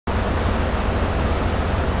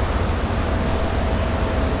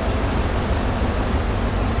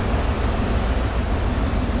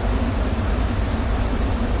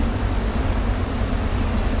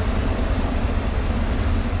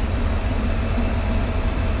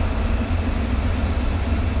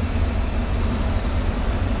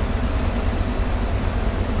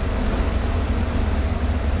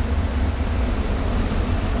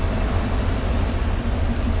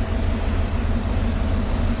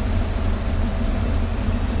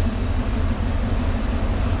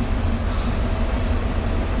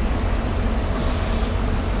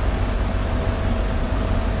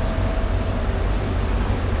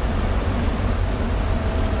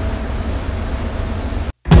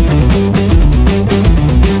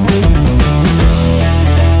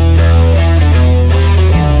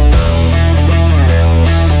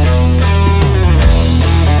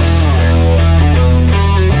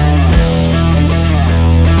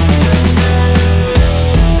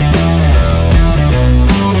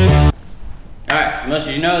most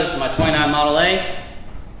of you know, this is my 29 Model A.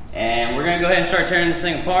 And we're gonna go ahead and start tearing this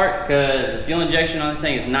thing apart because the fuel injection on this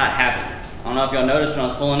thing is not happening. I don't know if y'all noticed when I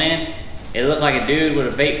was pulling in, it looked like a dude with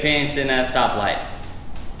a vape pen sitting at a stoplight.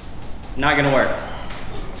 Not gonna work.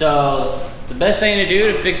 So the best thing to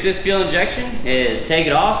do to fix this fuel injection is take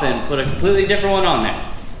it off and put a completely different one on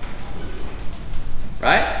there.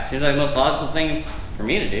 Right? Seems like the most logical thing for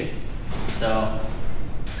me to do. So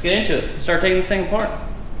let's get into it. Start taking this thing apart.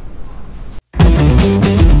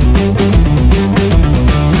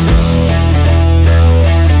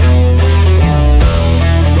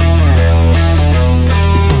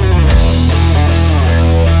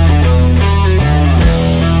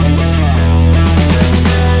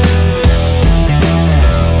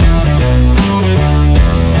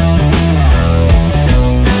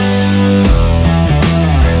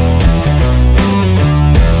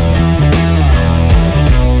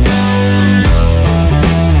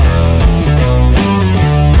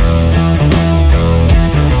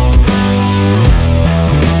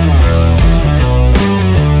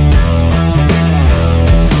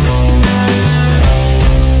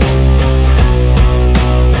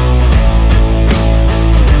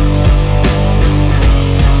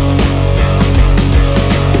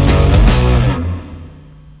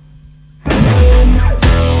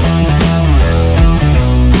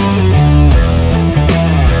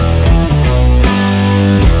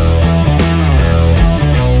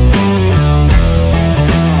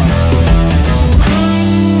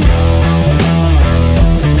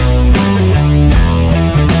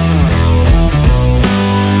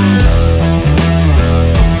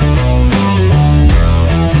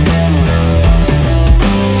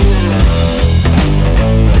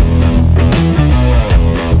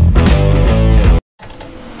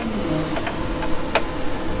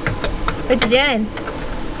 What you doing?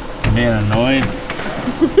 I'm being annoyed.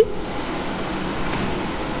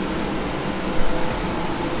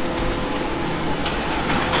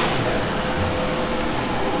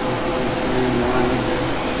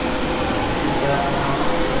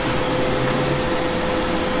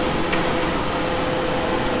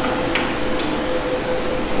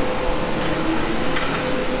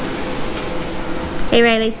 Hey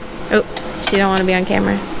Riley. Oh, she don't want to be on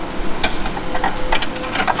camera.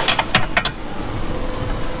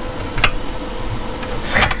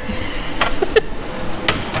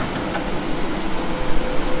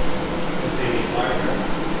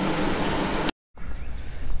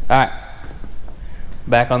 Alright,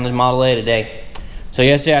 back on the Model A today. So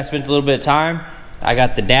yesterday I spent a little bit of time. I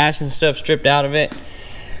got the dash and stuff stripped out of it.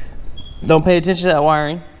 Don't pay attention to that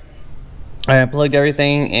wiring. I unplugged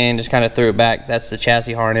everything and just kind of threw it back. That's the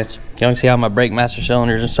chassis harness. You can see how my brake master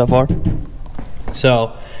cylinders and stuff are.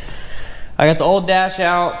 So I got the old dash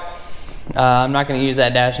out. I'm not going to use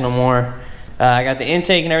that dash no more. I got the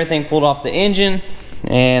intake and everything pulled off the engine.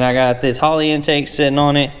 And I got this Holley intake sitting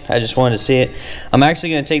on it. I just wanted to see it. I'm actually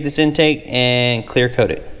going to take this intake and clear coat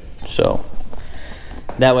it. So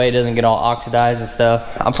that way it doesn't get all oxidized and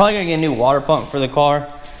stuff. I'm probably going to get a new water pump for the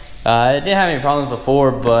car. It didn't have any problems before,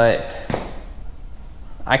 but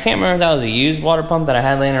I can't remember if that was a used water pump that I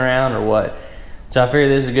had laying around or what. So I figured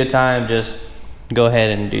this is a good time, just go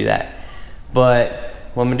ahead and do that. But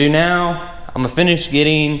what I'm going to do now, I'm going to finish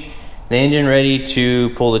getting the engine ready to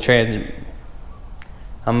pull the trans.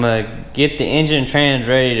 I'm gonna get the engine and trans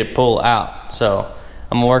ready to pull out. So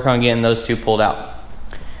I'm gonna work on getting those two pulled out.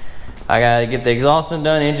 I gotta get the exhausting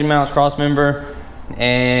done, engine mounts, cross member,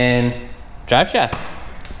 and drive shaft.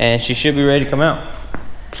 And she should be ready to come out.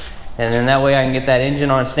 And then that way I can get that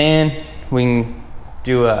engine on stand. We can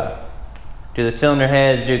do the cylinder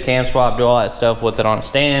heads, do a cam swap, do all that stuff with it on a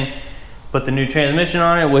stand. Put the new transmission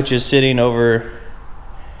on it, which is sitting over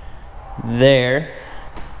there.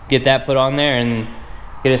 Get that put on there and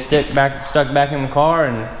get it stuck back in the car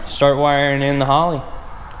and start wiring in the Holley.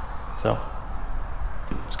 So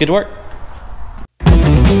let's get to work.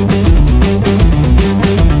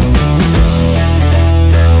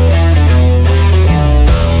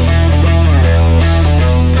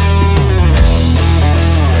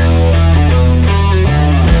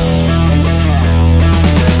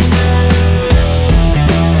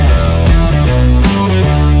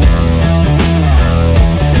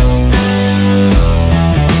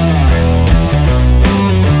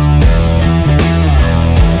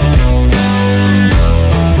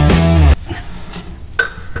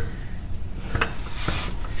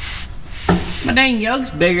 My dang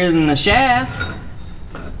yoke's bigger than the shaft.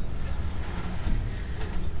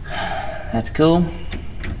 That's cool.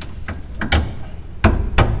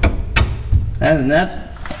 And that's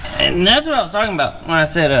what I was talking about when I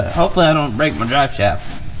said hopefully I don't break my drive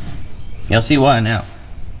shaft. Y'all see why now.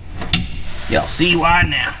 Y'all see why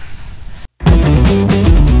now.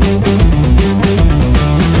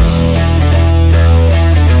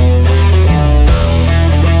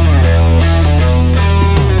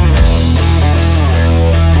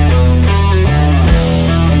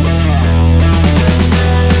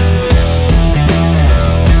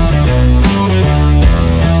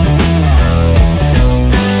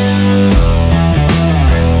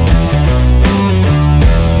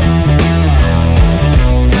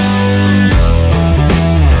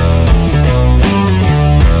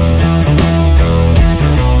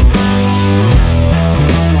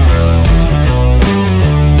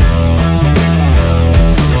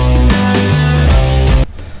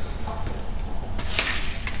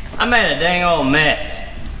 I made a dang old mess.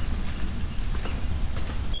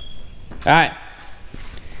 Alright,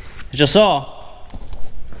 as you saw,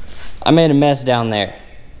 I made a mess down there.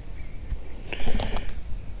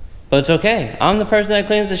 But it's okay, I'm the person that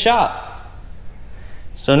cleans the shop.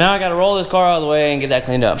 So now I gotta roll this car out of the way and get that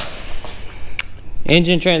cleaned up.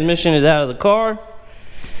 Engine transmission is out of the car.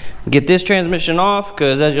 Get this transmission off,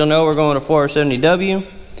 because as you'll know, we're going to 470W.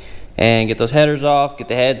 And get those headers off, get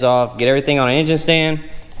the heads off, get everything on an engine stand.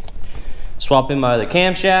 Swap in my other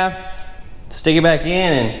camshaft, stick it back in,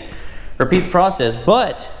 and repeat the process.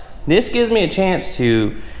 But this gives me a chance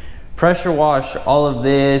to pressure wash all of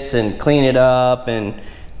this and clean it up, and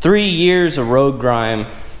 3 years of road grime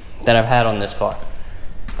that I've had on this car.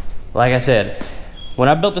 Like I said, when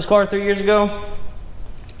I built this car 3 years ago,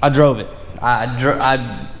 I drove it. I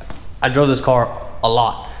drove this car a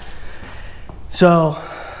lot. So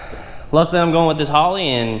luckily I'm going with this Holley,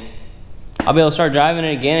 and I'll be able to start driving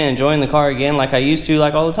it again and enjoying the car again like I used to,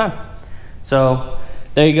 like all the time. So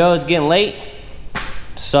there you go, it's getting late.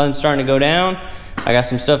 Sun's starting to go down. I got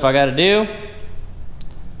some stuff I gotta do.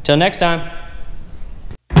 Till next time.